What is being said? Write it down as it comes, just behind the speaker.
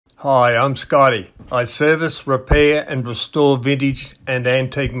Hi, I'm Scotty. I service, repair and restore vintage and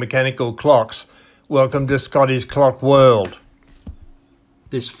antique mechanical clocks. Welcome to Scotties Clock World.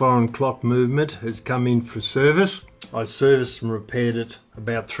 This foreign clock movement has come in for service. I serviced and repaired it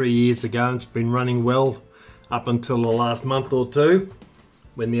about 3 years ago and it's been running well up until the last month or two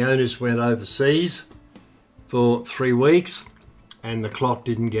when the owners went overseas for 3 weeks and the clock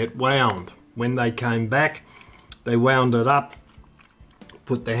didn't get wound. When they came back, they wound it up,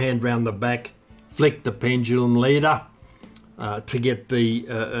 put the hand round the back, flicked the pendulum leader to get the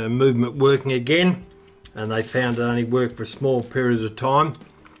movement working again, and they found it only worked for small periods of time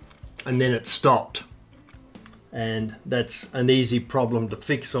and then it stopped. And that's an easy problem to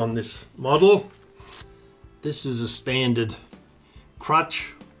fix on this model. This is a standard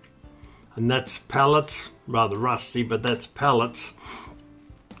crutch and that's pallets, rather rusty, but that's pallets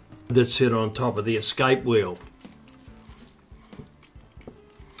that sit on top of the escape wheel.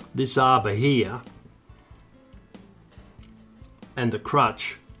 This arbor here and the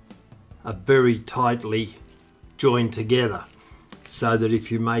crutch are very tightly joined together so that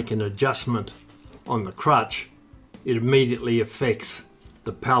if you make an adjustment on the crutch, it immediately affects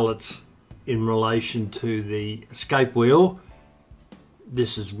the pallets in relation to the escape wheel.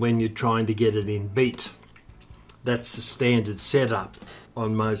 This is when you're trying to get it in beat. That's the standard setup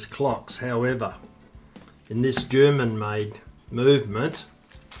on most clocks. However, in this German-made movement,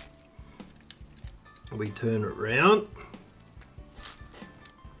 we turn it round.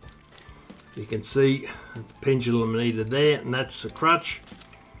 You can see the pendulum leader there, and that's the crutch,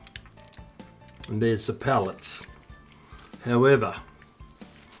 and there's the pallets. However,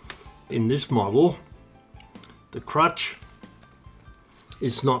 in this model, the crutch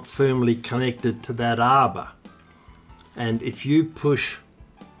is not firmly connected to that arbor, and if you push,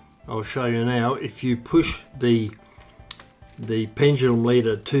 I'll show you now, if you push the pendulum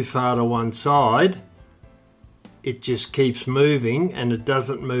leader too far to one side, it just keeps moving and it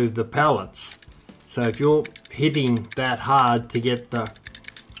doesn't move the pallets. So if you're hitting that hard to get the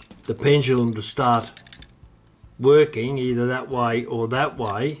pendulum to start working either that way or that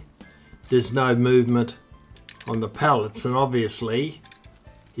way, there's no movement on the pallets and obviously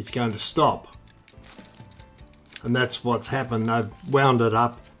it's going to stop. And that's what's happened. They've wound it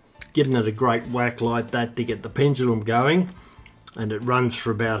up, given it a great whack like that to get the pendulum going, and it runs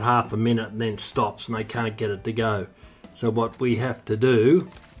for about half a minute and then stops and they can't get it to go. So what we have to do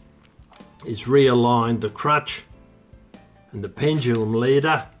is realign the crutch and the pendulum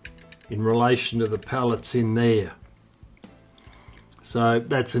leader in relation to the pallets in there. So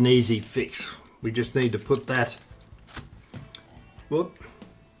that's an easy fix. We just need to put that,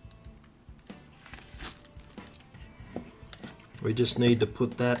 we just need to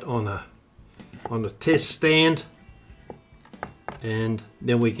put that on a test stand, and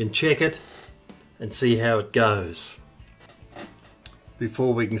then we can check it and see how it goes.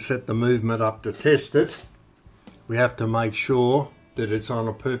 Before we can set the movement up to test it, we have to make sure that it's on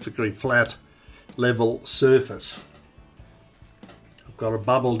a perfectly flat, level surface. I've got a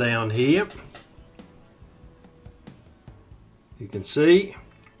bubble down here. You can see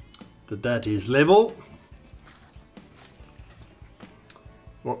that that is level.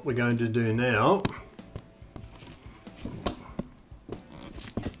 What we're going to do now,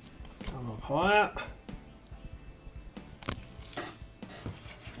 higher.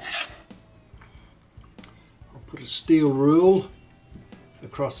 I'll put a steel rule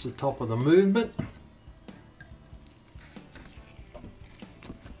across the top of the movement.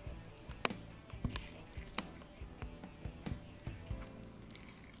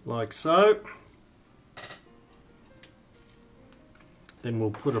 Like so. Then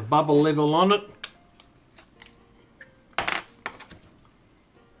we'll put a bubble level on it.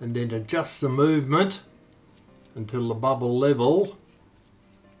 And then adjust the movement until the bubble level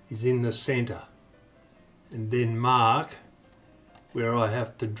is in the center, and then mark where I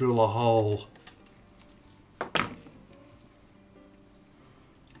have to drill a hole.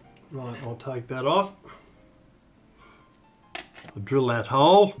 Right, I'll take that off. I'll drill that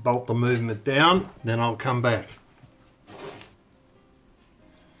hole, bolt the movement down, then I'll come back.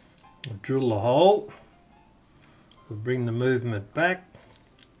 I'll drill the hole, I'll bring the movement back,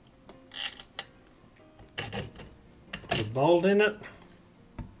 bolt in it,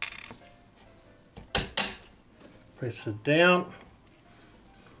 press it down,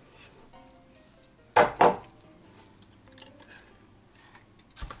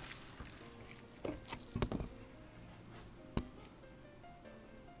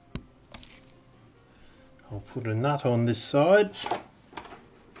 I'll put a nut on this side.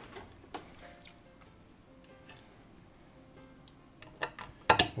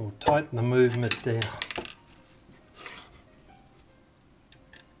 We'll tighten the movement down.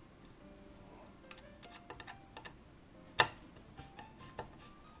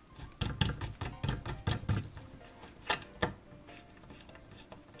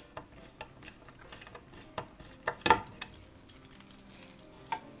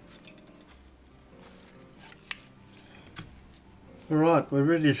 Alright, we're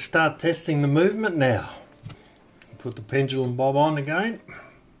ready to start testing the movement now. Put the pendulum bob on again.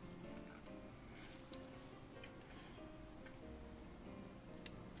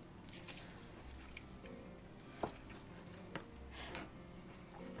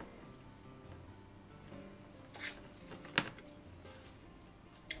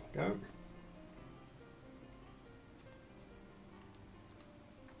 Go.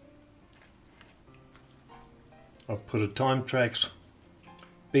 I've put a Time Tracks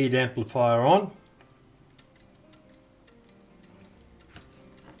bead amplifier on.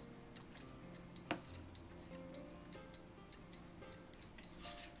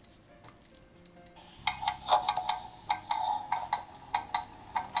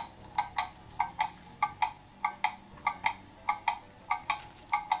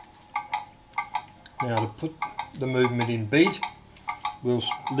 Now to put the movement in beat, we'll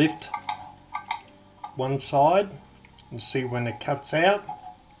lift one side and see when it cuts out,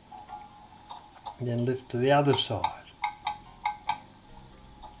 and then lift to the other side.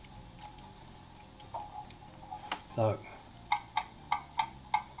 So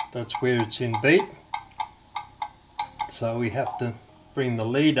that's where it's in beat, so we have to bring the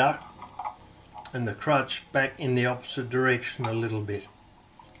leader and the crutch back in the opposite direction a little bit.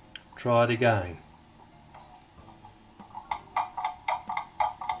 Try it again.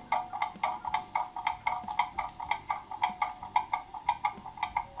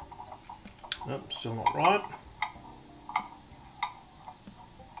 Nope, still not right.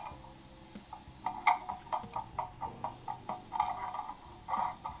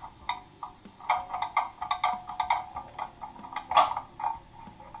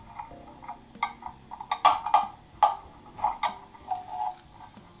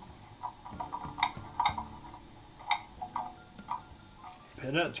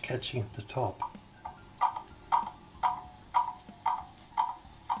 Better, it's catching at the top.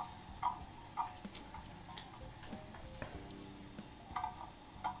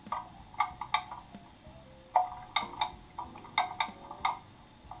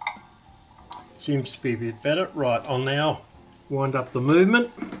 Seems to be a bit better. Right, I'll now wind up the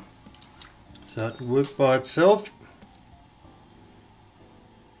movement so it can work by itself.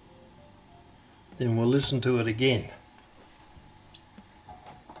 Then we'll listen to it again.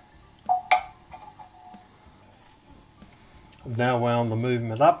 I've now wound the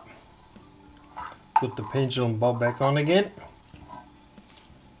movement up. Put the pendulum bob back on again.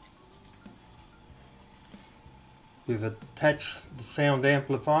 We've attached the sound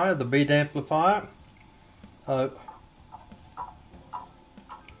amplifier, the beat amplifier. So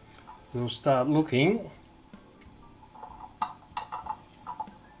we'll start looking.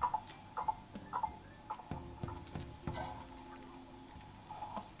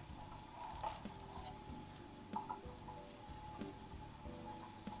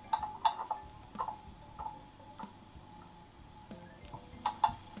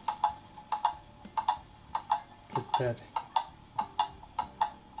 Get that.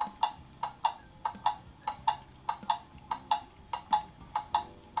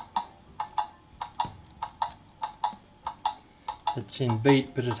 It's in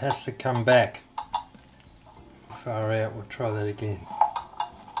beat, but it has to come back. Far out, we'll try that again.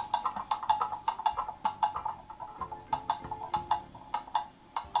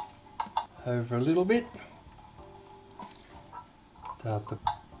 Over a little bit. Start the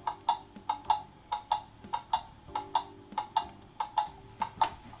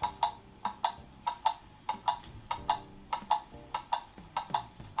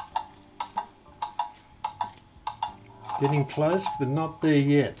getting close, but not there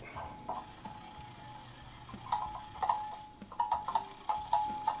yet.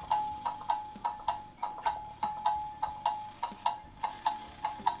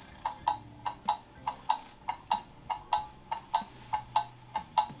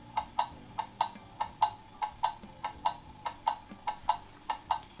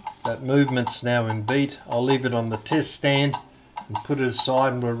 That movement's now in beat. I'll leave it on the test stand and put it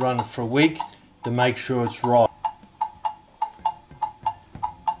aside, and we'll run it for a week to make sure it's right.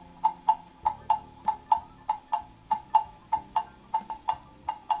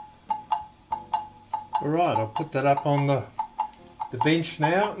 Alright, I'll put that up on the bench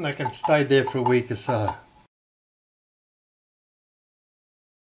now, and they can stay there for a week or so.